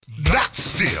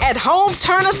Still. At home,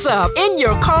 turn us up. In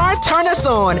your car, turn us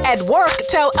on. At work,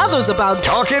 tell others about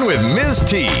Talking with Ms.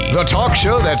 T, the talk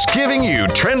show that's giving you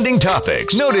trending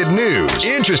topics, noted news,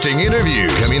 interesting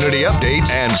interviews, community updates,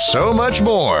 and so much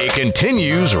more. It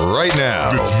continues right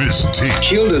now. Ms. T.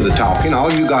 She'll do the talking.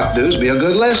 All you got to do is be a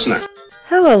good listener.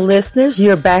 Hello, listeners.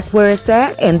 You're back where it's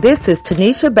at, and this is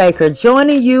Tanisha Baker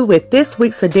joining you with this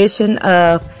week's edition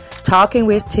of Talking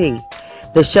with T,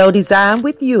 the show designed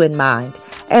with you in mind.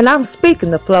 And I'm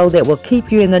speaking the flow that will keep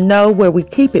you in the know, where we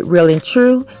keep it real and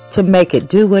true to make it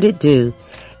do what it do.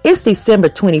 It's December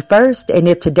 21st, and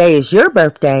if today is your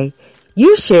birthday,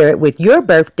 you share it with your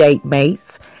birthday mates,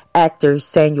 actors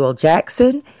Samuel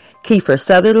Jackson, Kiefer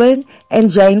Sutherland, and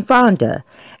Jane Fonda,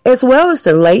 as well as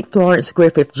the late Florence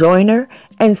Griffith Joyner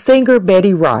and singer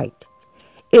Betty Wright.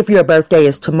 If your birthday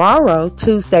is tomorrow,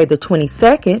 Tuesday the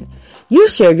 22nd, you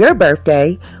share your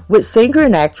birthday with singer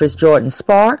and actress Jordan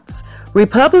Sparks,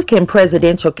 Republican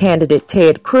presidential candidate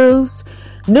Ted Cruz,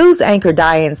 news anchor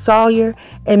Diane Sawyer,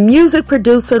 and music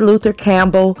producer Luther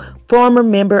Campbell, former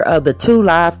member of the 2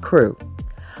 Live crew.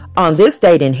 On this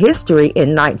date in history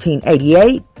in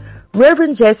 1988,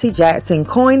 Reverend Jesse Jackson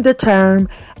coined the term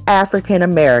African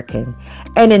American,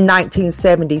 and in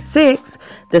 1976,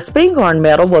 the Spingarn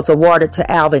Medal was awarded to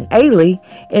Alvin Ailey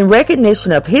in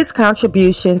recognition of his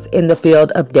contributions in the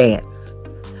field of dance.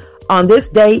 On this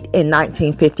date in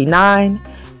 1959,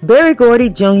 Berry Gordy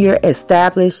Jr.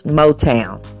 established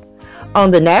Motown.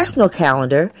 On the national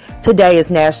calendar, today is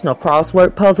National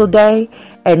Crossword Puzzle Day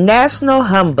and National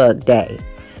Humbug Day.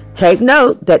 Take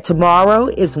note that tomorrow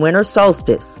is winter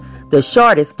solstice, the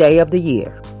shortest day of the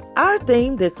year. Our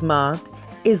theme this month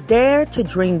is Dare to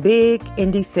Dream Big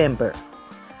in December.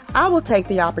 I will take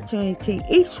the opportunity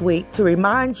each week to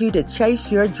remind you to chase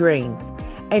your dreams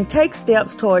and take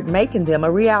steps toward making them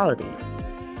a reality.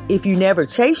 If you never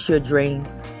chase your dreams,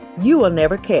 you will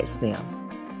never catch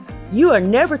them. You are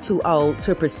never too old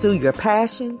to pursue your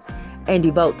passions and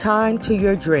devote time to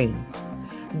your dreams.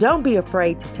 Don't be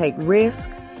afraid to take risks,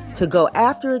 to go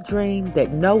after a dream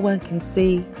that no one can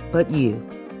see but you.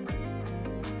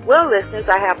 Well, listeners,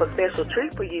 I have a special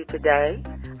treat for you today.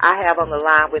 I have on the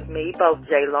line with me both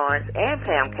Jay Lawrence and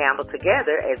Pam Campbell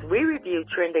together as we review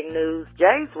trending news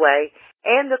Jay's way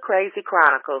and the Crazy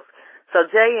Chronicles. So,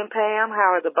 Jay and Pam,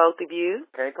 how are the both of you?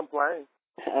 Can't complain.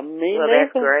 Well,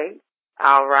 that's great.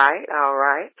 All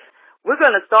right. We're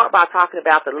going to start by talking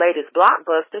about the latest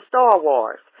blockbuster, Star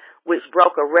Wars, which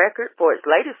broke a record for its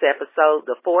latest episode,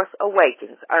 The Force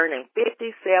Awakens, earning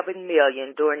 $57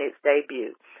 million during its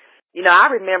debut. You know, I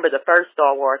remember the first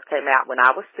Star Wars came out when I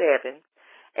was 7,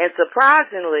 and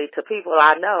surprisingly to people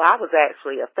I know, I was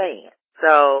actually a fan.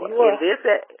 So,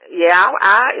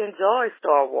 I enjoy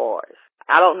Star Wars.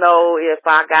 I don't know if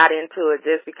I got into it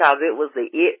just because it was the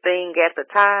it thing at the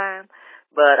time,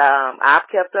 but I've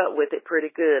kept up with it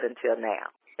pretty good until now.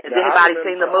 Has anybody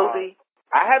seen the movie?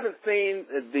 I haven't seen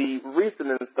the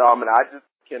recent installment. I just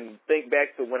can think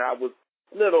back to when I was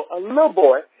a little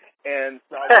boy. And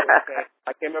so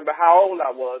I can't remember how old I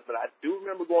was, but I do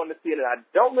remember going to see it. And I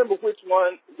don't remember which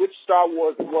Star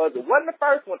Wars it was. It wasn't the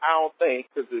first one, I don't think,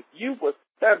 because if you were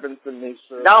 7 to me,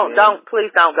 sure.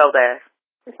 Please don't go there.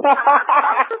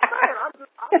 I'm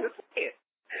just saying.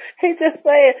 He just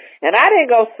said, and I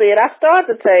didn't go see it. I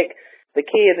started to take the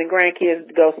kids and grandkids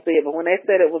to go see it, but when they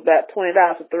said it was about $20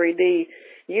 for 3D,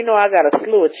 you know I got a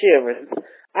slew of children.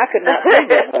 I could not see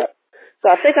that. So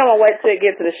I think I'm going to wait till it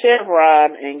gets to the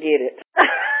Chevron and get it.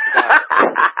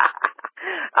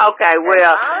 Okay,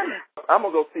 well. I'm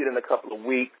going to go see it in a couple of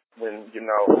weeks when,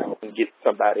 I can get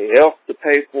somebody else to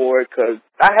pay for it, because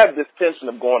I have this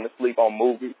tension of going to sleep on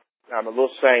movies. I'm a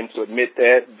little ashamed to admit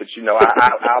that, but,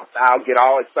 I'll get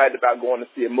all excited about going to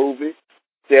see a movie,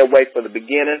 stay awake for the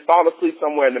beginning, fall asleep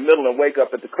somewhere in the middle, and wake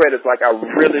up at the credits like I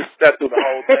really slept through the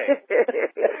whole thing.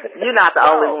 You're not the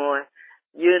only one.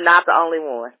 You're not the only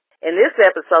one. In this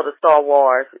episode of Star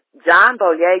Wars, John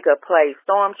Boyega plays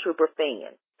Stormtrooper Finn,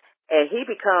 and he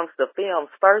becomes the film's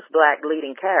first black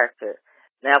leading character.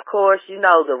 Now, of course, the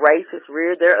racists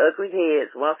reared their ugly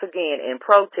heads once again in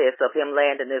protest of him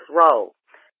landing this role.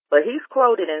 But he's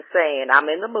quoted in saying, "I'm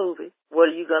in the movie.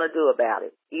 What are you going to do about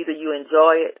it? Either you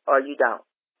enjoy it or you don't."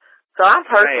 So I'm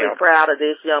personally proud of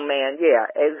this young man,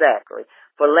 exactly,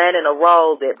 for landing a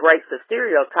role that breaks the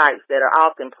stereotypes that are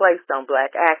often placed on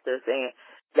black actors. And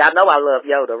y'all know I love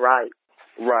Yoda, right?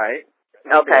 Right.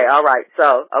 Okay, all right.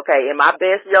 So, in my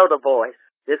best Yoda voice,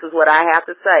 this is what I have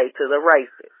to say to the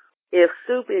racists. If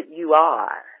stupid you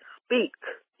are, speak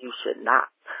you should not.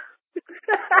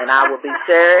 And I will be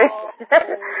sure.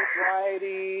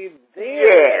 Righty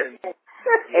then. Yes.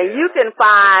 And you can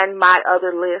find my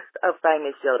other list of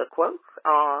famous Yoda quotes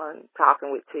on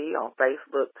Talking with T on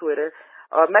Facebook, Twitter,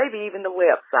 or maybe even the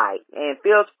website. And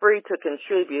feel free to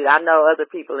contribute. I know other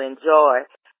people enjoy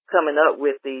coming up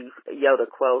with these Yoda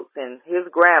quotes, and his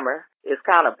grammar is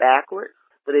kind of backwards,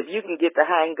 but if you can get the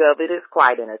hang of it, it's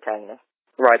quite entertaining.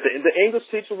 Right. The English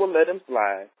teacher will let him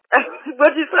slide.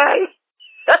 What'd you say?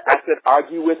 I said,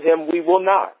 argue with him, we will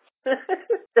not.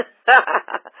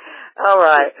 All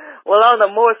right. Well, on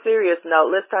a more serious note,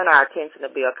 let's turn our attention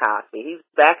to Bill Cosby. He's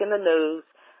back in the news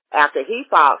after he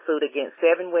filed suit against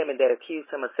 7 women that accused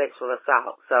him of sexual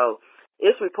assault. So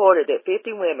it's reported that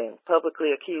 50 women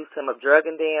publicly accused him of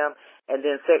drugging them and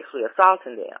then sexually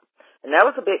assaulting them. And that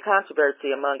was a big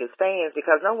controversy among his fans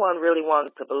because no one really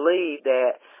wanted to believe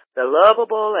that the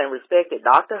lovable and respected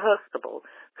Dr. Huxtable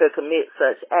could commit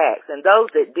such acts. And those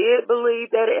that did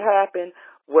believe that it happened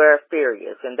were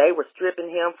furious, and they were stripping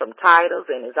him from titles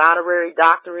and his honorary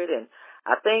doctorate, and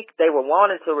I think they were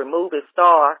wanting to remove his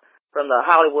star from the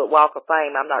Hollywood Walk of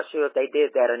Fame. I'm not sure if they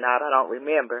did that or not. I don't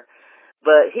remember.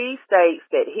 But he states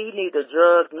that he neither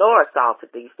drugged nor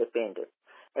assaulted these defendants.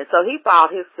 And so he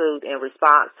filed his suit in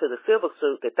response to the civil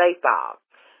suit that they filed.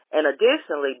 And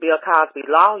additionally, Bill Cosby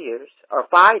lawyers are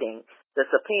fighting the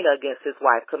subpoena against his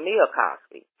wife, Camille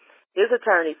Cosby. His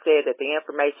attorney said that the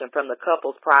information from the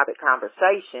couple's private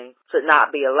conversation should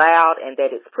not be allowed and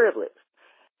that it's privileged.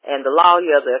 And the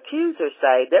lawyer of the accusers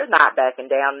say they're not backing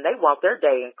down and they want their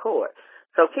day in court.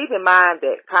 So keep in mind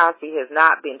that Cosby has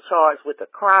not been charged with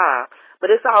a crime, but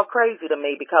it's all crazy to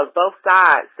me because both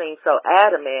sides seem so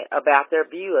adamant about their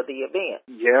view of the event.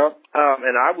 Yeah,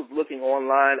 and I was looking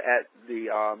online at the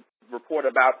report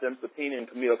about them subpoenaing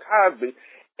Camille Cosby,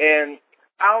 and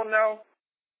I don't know,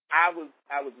 I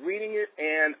was reading it,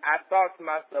 and I thought to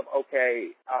myself,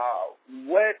 okay,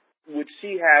 what would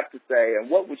she have to say, and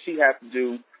what would she have to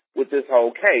do with this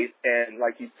whole case? And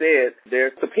like you said,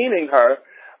 they're subpoenaing her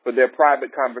for their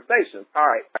private conversations. All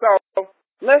right, so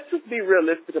let's just be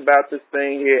realistic about this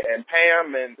thing here. And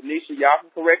Pam and Tanisha, y'all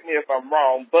can correct me if I'm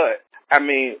wrong, but, I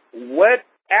mean, what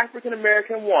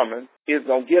African-American woman is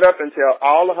going to get up and tell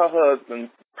all of her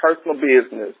husband's personal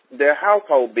business, their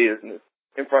household business,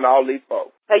 in front of all these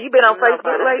folks? Have you been on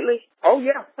Facebook lately? Oh,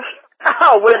 yeah.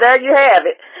 Oh, well, there you have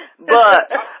it.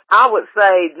 But I would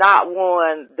say not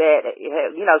one that,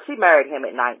 you know, she married him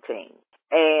at 19.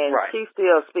 And right. She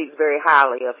still speaks very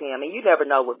highly of him. And you never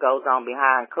know what goes on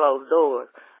behind closed doors.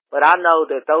 But I know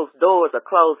that those doors are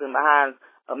closing behind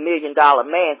 $1 million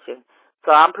mansion.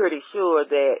 So I'm pretty sure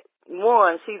that,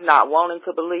 one, she's not wanting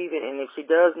to believe it. And if she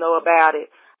does know about it,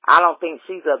 I don't think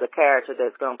she's of the character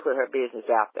that's going to put her business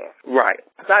out there. Right.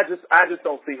 I just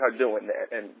don't see her doing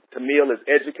that. And Camille is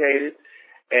educated.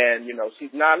 And, you know,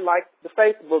 she's not like the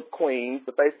Facebook queens,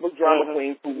 the Facebook drama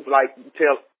queens who, like,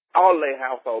 tell all their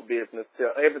household business,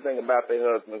 tell everything about their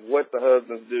husbands, what the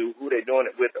husbands do, who they're doing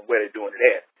it with, and where they're doing it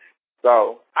at.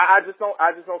 So I just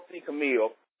don't see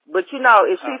Camille. But you know,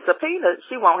 if she's subpoenaed,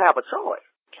 she won't have a choice.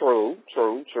 True.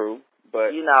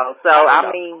 But you know, so I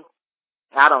mean,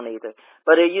 I don't either.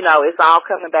 But you know, it's all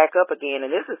coming back up again,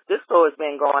 and this story's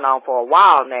been going on for a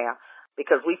while now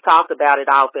because we've talked about it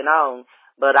off and on.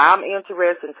 But I'm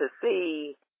interested to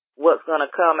see what's going to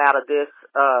come out of this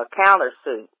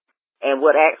countersuit. And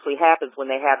what actually happens when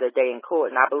they have their day in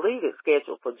court. And I believe it's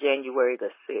scheduled for January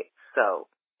the 6th. So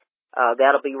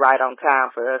that'll be right on time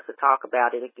for us to talk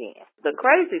about it again. The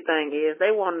crazy thing is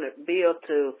they want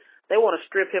to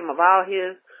strip him of all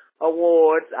his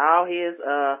awards, all his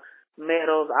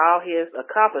medals, all his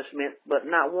accomplishments, but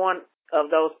not one of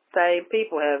those same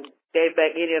people have gave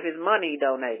back any of his money he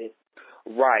donated.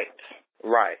 Right.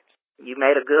 You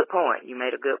made a good point.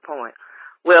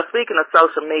 Well, speaking of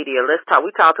social media,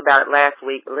 we talked about it last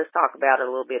week, but let's talk about it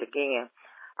a little bit again.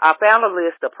 I found a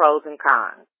list of pros and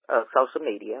cons of social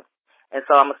media, and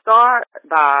so I'm going to start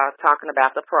by talking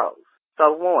about the pros.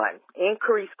 So 1,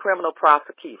 increased criminal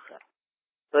prosecution.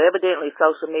 So evidently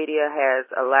social media has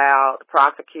allowed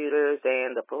prosecutors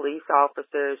and the police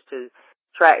officers to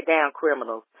track down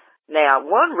criminals. Now,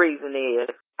 one reason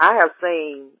is I have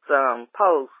seen some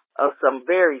posts of some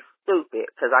very stupid,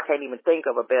 because I can't even think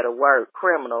of a better word,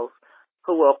 criminals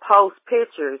who will post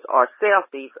pictures or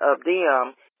selfies of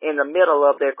them in the middle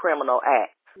of their criminal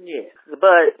act. Yes.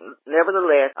 But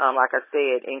nevertheless, like I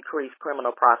said, increased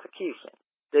criminal prosecution.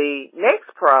 The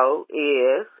next pro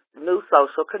is new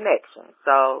social connections.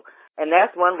 So, and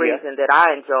that's one reason that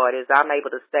I enjoy it is I'm able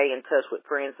to stay in touch with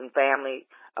friends and family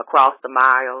across the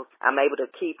miles. I'm able to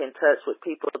keep in touch with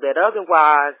people that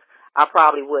otherwise I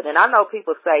probably wouldn't. And I know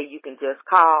people say you can just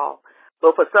call,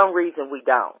 but for some reason we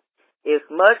don't. it's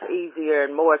much easier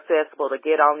and more accessible to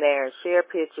get on there and share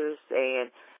pictures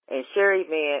and share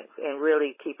events and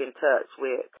really keep in touch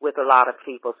with a lot of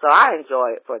people. So I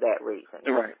enjoy it for that reason.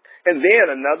 Right. And then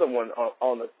another one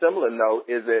on a similar note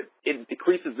is that it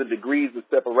decreases the degrees of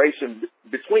separation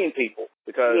between people,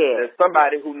 because there's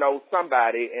somebody who knows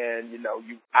somebody, and,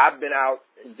 I've been out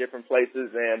in different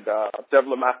places, and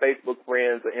several of my Facebook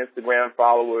friends or Instagram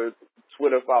followers,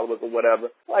 Twitter followers or whatever,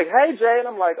 like, hey, Jay, and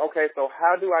I'm like, okay, so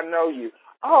how do I know you?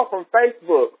 Oh, from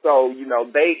Facebook. So,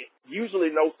 they usually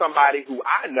know somebody who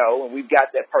I know, and we've got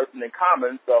that person in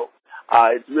common. So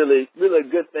it's really, really a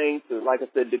good thing to, like I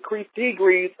said, decrease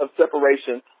degrees of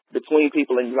separation between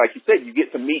people. And like you said, you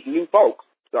get to meet new folks.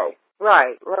 So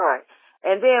Right.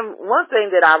 And then one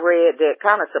thing that I read that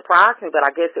kind of surprised me, but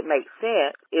I guess it makes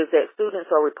sense, is that students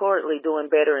are reportedly doing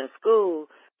better in school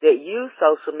that use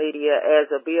social media as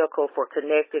a vehicle for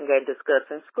connecting and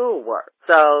discussing schoolwork.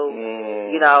 So,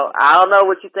 I don't know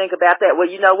what you think about that. Well,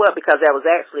 you know what? Because that was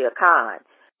actually a con,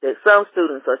 that some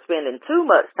students are spending too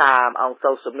much time on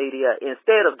social media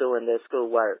instead of doing their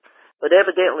schoolwork. But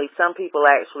evidently some people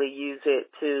actually use it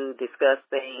to discuss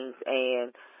things, and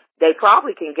they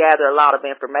probably can gather a lot of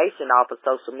information off of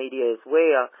social media as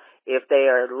well if they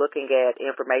are looking at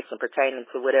information pertaining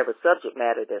to whatever subject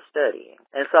matter they're studying.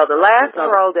 And so the last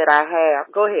pro that I have,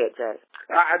 go ahead, Jay.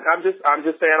 I'm just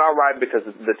saying all right, because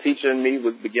the teacher in me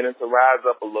was beginning to rise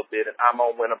up a little bit, and I'm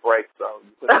on winter break, so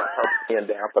you put my pen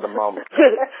down for the moment.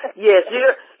 Yes,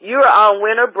 you're on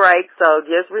winter break, so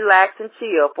just relax and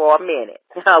chill for a minute.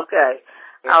 Okay.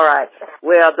 All right.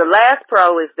 Well, the last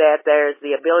pro is that there's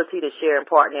the ability to share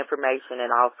important information and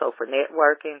also for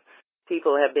networking.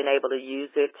 People have been able to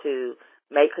use it to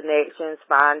make connections,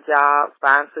 find jobs,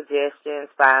 find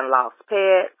suggestions, find lost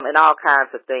pets, and all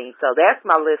kinds of things. So that's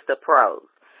my list of pros.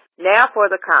 Now for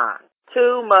the cons.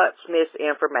 Too much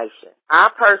misinformation.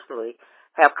 I personally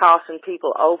have cautioned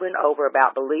people over and over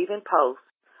about believing posts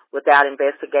without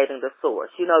investigating the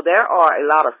source. There are a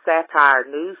lot of satire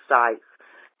news sites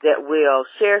that will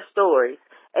share stories,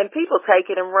 and people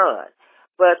take it and run.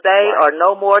 But they are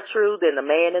no more true than the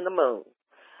man in the moon.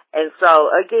 And so,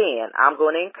 again, I'm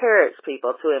going to encourage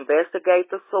people to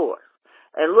investigate the source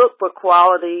and look for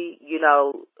quality,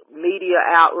 media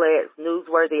outlets,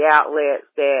 newsworthy outlets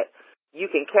that you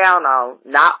can count on,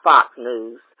 not Fox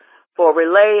News, for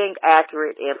relaying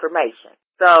accurate information.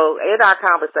 So in our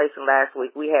conversation last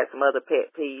week, we had some other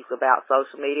pet peeves about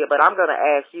social media, but I'm going to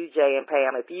ask you, Jay and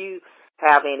Pam, if you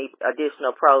have any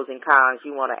additional pros and cons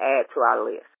you want to add to our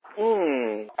list.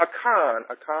 A con.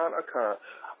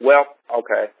 Well,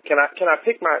 okay. Can I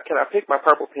pick my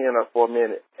purple pen up for a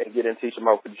minute and get in teacher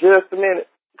mode for just a minute?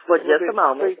 For just a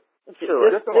moment. Sure.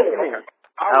 Just a moment.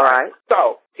 All right.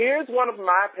 So here's one of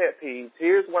my pet peeves.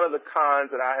 Here's one of the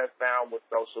cons that I have found with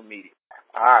social media.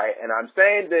 All right, and I'm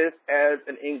saying this as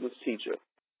an English teacher.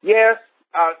 Yes,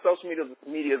 social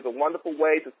media is a wonderful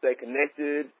way to stay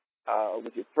connected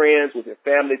with your friends, with your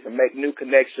family, to make new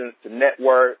connections, to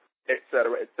network, et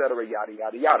cetera, yada,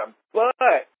 yada, yada. But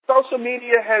social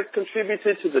media has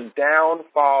contributed to the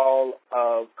downfall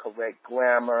of correct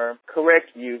grammar,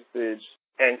 correct usage,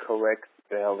 and correct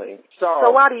spelling.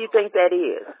 So why do you think that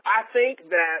is? I think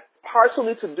that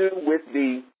partially to do with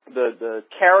the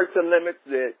character limits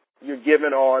that you're given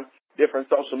on different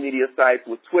social media sites.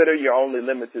 With Twitter, you're only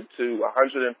limited to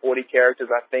 140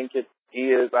 characters, I think it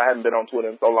is. I haven't been on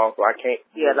Twitter in so long, so I can't.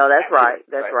 Yeah, no, that's right.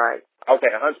 That's right. Okay,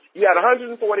 you got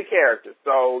 140 characters.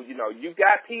 So, you've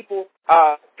got people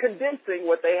condensing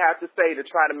what they have to say to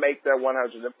try to make their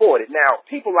 140. Now,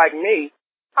 people like me,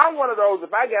 I'm one of those, if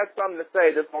I got something to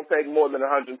say that's going to take more than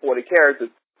 140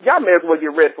 characters, y'all may as well get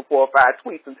ready for 4 or 5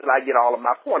 tweets until I get all of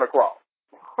my point across.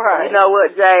 Right. You know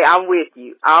what, Jay? I'm with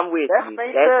you. That's me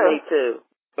too.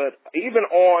 But even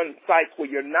on sites where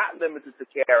you're not limited to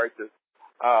characters,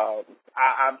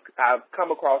 I've come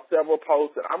across several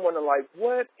posts and I'm wondering, like,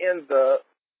 what in the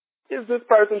is this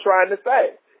person trying to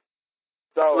say?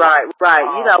 So Right.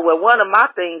 One of my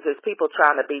things is people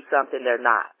trying to be something they're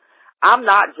not. I'm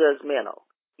not judgmental,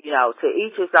 to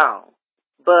each his own.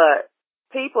 But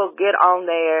people get on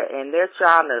there and they're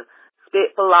trying to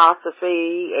spit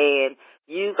philosophy and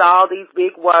use all these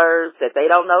big words that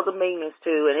they don't know the meanings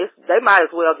to, and they might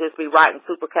as well just be writing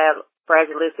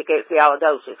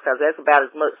supercalifragilisticexpialidocious, because that's about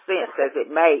as much sense as it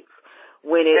makes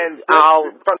when it's all...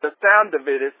 From the sound of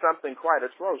it, it's something quite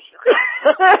atrocious.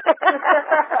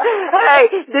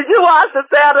 Hey, did you watch The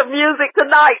Sound of Music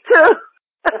tonight, too?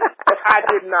 I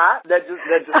did not. That just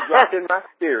dropped in my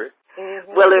spirit.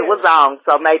 Mm-hmm. Well, it was on,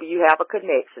 so maybe you have a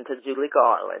connection to Julie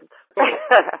Garland.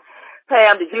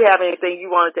 Pam, did you have anything you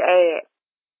wanted to add?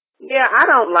 Yeah, I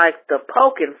don't like the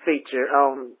poking feature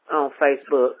on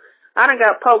Facebook. I done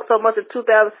got poked so much in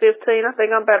 2015, I think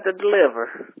I'm about to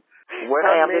deliver.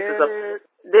 Well,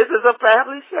 this is a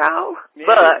family show, Yeah,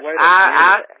 but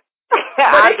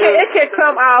it can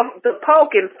come off the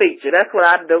poking feature. That's what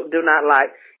I do not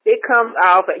like. It comes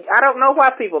off. I don't know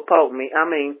why people poke me. I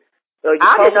mean,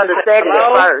 I didn't understand it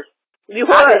at first.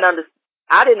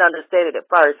 I didn't understand it at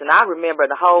first, and I remember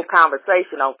the whole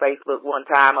conversation on Facebook one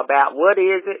time about what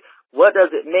is it, what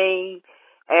does it mean,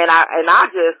 and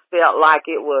I just felt like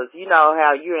it was, you know,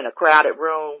 how you're in a crowded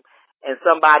room and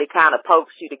somebody kind of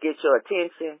pokes you to get your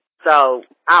attention. So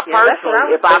I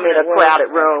personally, if I'm in a crowded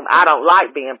room, I don't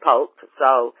like being poked.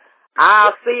 So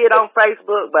I'll see it on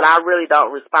Facebook, but I really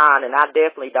don't respond, and I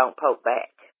definitely don't poke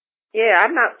back. Yeah,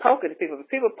 I'm not poking people. If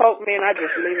people poke me, and I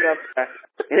just leave it up there.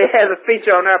 And it has a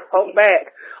feature on there, poke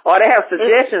back. Or they have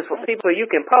suggestions for people you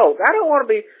can poke. I don't want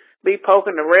to be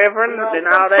poking the reverend and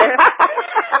all that.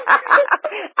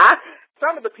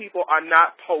 Some of the people are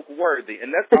not poke worthy,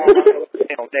 and that's all I'm going to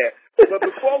say on that. But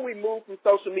before we move from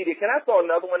social media, can I throw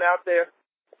another one out there?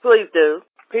 Please do.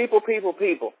 People.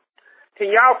 Can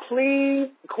y'all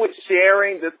please quit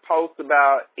sharing this post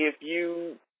about if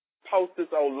you post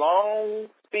this old long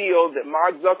spiel that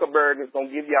Mark Zuckerberg is going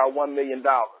to give y'all $1 million.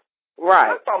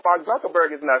 Right. First of all, Mark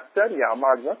Zuckerberg is not studying y'all.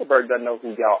 Mark Zuckerberg doesn't know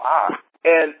who y'all are.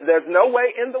 And there's no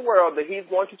way in the world that he's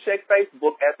going to check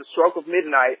Facebook at the stroke of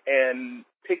midnight and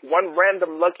pick one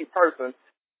random lucky person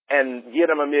and get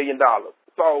him $1 million.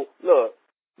 So, look,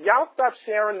 y'all stop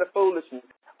sharing the foolishness.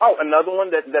 Oh, another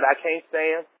one that I can't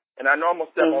stand, and I know I'm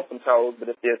going to step on some toes, but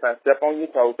if I step on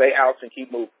your toes, they ouch and keep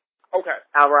moving. Okay.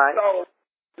 All right. So,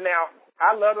 now,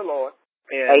 I love the Lord.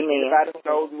 And Amen. anybody who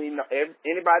knows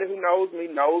me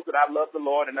knows that I love the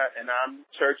Lord and I'm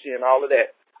churchy and all of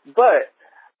that. But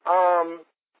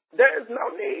there is no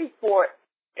need for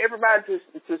everybody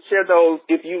to share those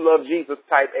 "if you love Jesus"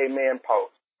 type amen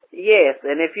posts. Yes,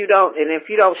 and if you don't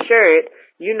share it,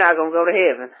 you're not gonna go to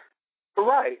heaven.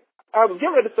 Right. I was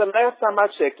getting ready to say, last time I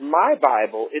checked my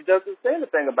Bible, it doesn't say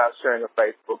anything about sharing a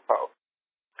Facebook post.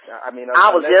 I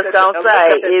was just going to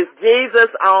say, is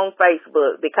Jesus on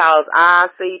Facebook? Because I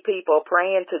see people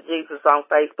praying to Jesus on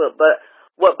Facebook. But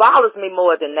what bothers me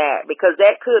more than that, because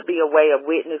that could be a way of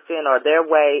witnessing or their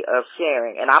way of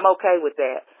sharing, and I'm okay with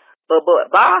that. But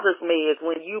what bothers me is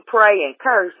when you pray and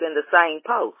curse in the same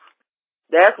post.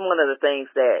 That's one of the things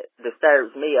that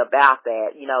disturbs me about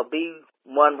that. You know, be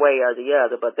one way or the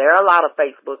other. But there are a lot of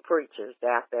Facebook preachers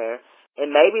out there,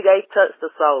 and maybe they've touched a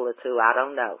soul or two. I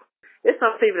don't know. There's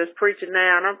some people that's preaching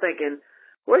now, and I'm thinking,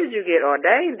 where did you get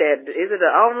ordained at? Is it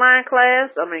an online class?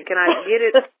 I mean, can I get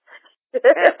it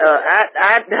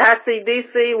at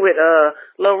ICDC with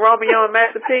Little Romeo and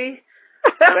Master P?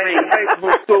 I mean,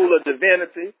 Facebook School of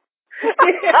Divinity.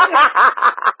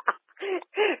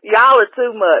 Y'all are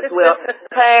too much. Well,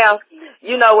 Pam,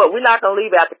 you know what? We're not going to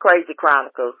leave out the Crazy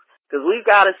Chronicles, because we've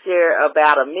got to share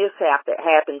about a mishap that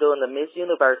happened during the Miss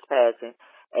Universe pageant.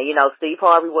 And, you know, Steve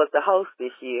Harvey was the host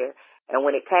this year. And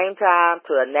when it came time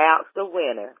to announce the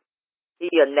winner,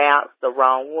 he announced the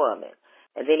wrong woman.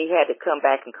 And then he had to come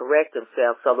back and correct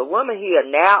himself. So the woman he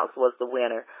announced was the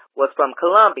winner was from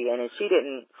Colombia, and she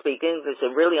didn't speak English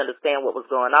and really understand what was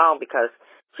going on because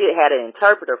she had an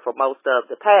interpreter for most of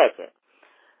the pageant.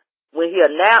 When he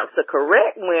announced the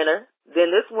correct winner, then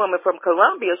this woman from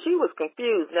Colombia, she was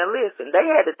confused. Now listen, they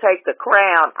had to take the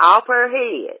crown off her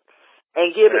head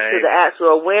and give it to the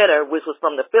actual winner, which was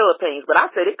from the Philippines. But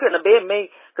I said it couldn't have been me,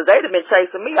 because they'd have been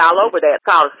chasing me all over that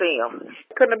Coliseum.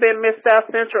 Couldn't have been Miss South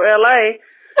Central L.A.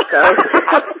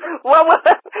 What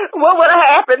would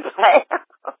have happened, Sam?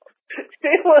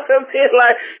 It would have been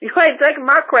like, you ain't taking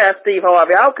my crown, Steve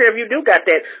Harvey. I don't care if you do got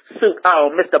that suit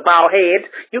on, Mr. Baldhead.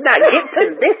 You're not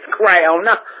getting this crown.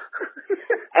 No.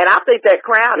 And I think that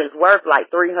crown is worth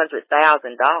like $300,000.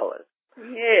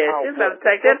 Yes, she's going to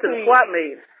take that to the swap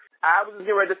meet. I was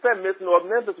getting ready to say Miss North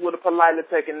Memphis would have politely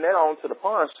taken that on to the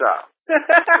pawn shop.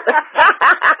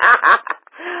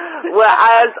 Well,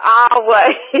 as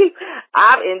always,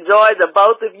 I've enjoyed the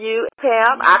both of you.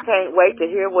 Pam, I can't wait to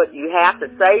hear what you have to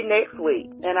say next week.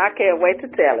 And I can't wait to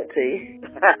tell it to you.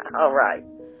 All right.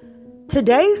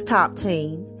 Today's top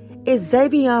team is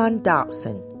Zavion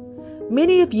Dobson.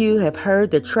 Many of you have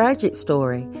heard the tragic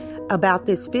story about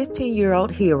this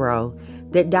 15-year-old hero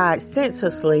that died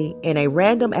senselessly in a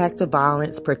random act of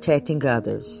violence protecting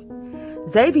others.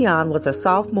 Zavion was a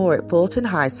sophomore at Fulton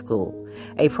High School,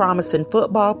 a promising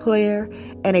football player,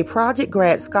 and a Project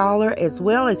Grad Scholar, as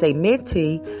well as a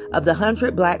mentee of the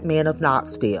 100 Black Men of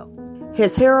Knoxville.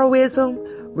 His heroism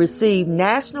received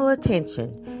national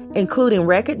attention, including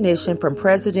recognition from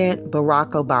President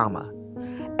Barack Obama.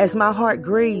 as my heart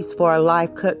grieves for a life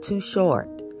cut too short.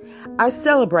 I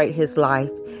celebrate his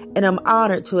life and am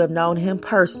honored to have known him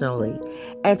personally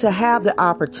and to have the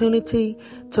opportunity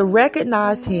to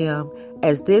recognize him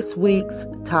as this week's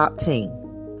top teen.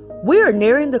 We are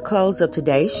nearing the close of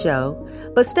today's show,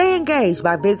 but stay engaged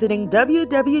by visiting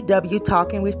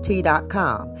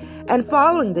www.talkingwitht.com and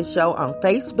following the show on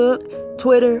Facebook,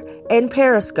 Twitter, and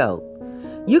Periscope.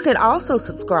 You can also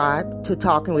subscribe to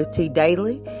Talking with T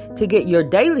Daily to get your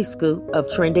daily scoop of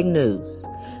trending news.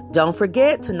 Don't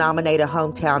forget to nominate a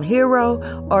hometown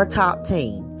hero or top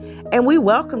teen. And we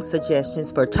welcome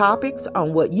suggestions for topics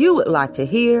on what you would like to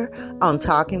hear on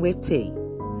Talking with T.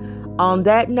 On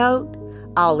that note,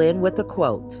 I'll end with a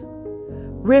quote.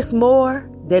 Risk more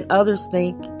than others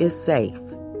think is safe.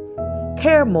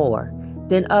 Care more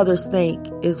than others think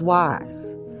is wise.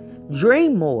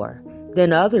 Dream more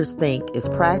than others think is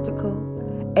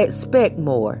practical. Expect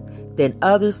more than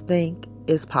others think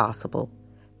is possible.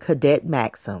 Cadet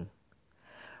Maxim.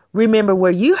 Remember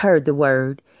where you heard the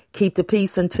word. Keep the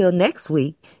peace until next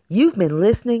week. You've been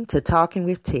listening to Talking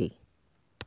with T.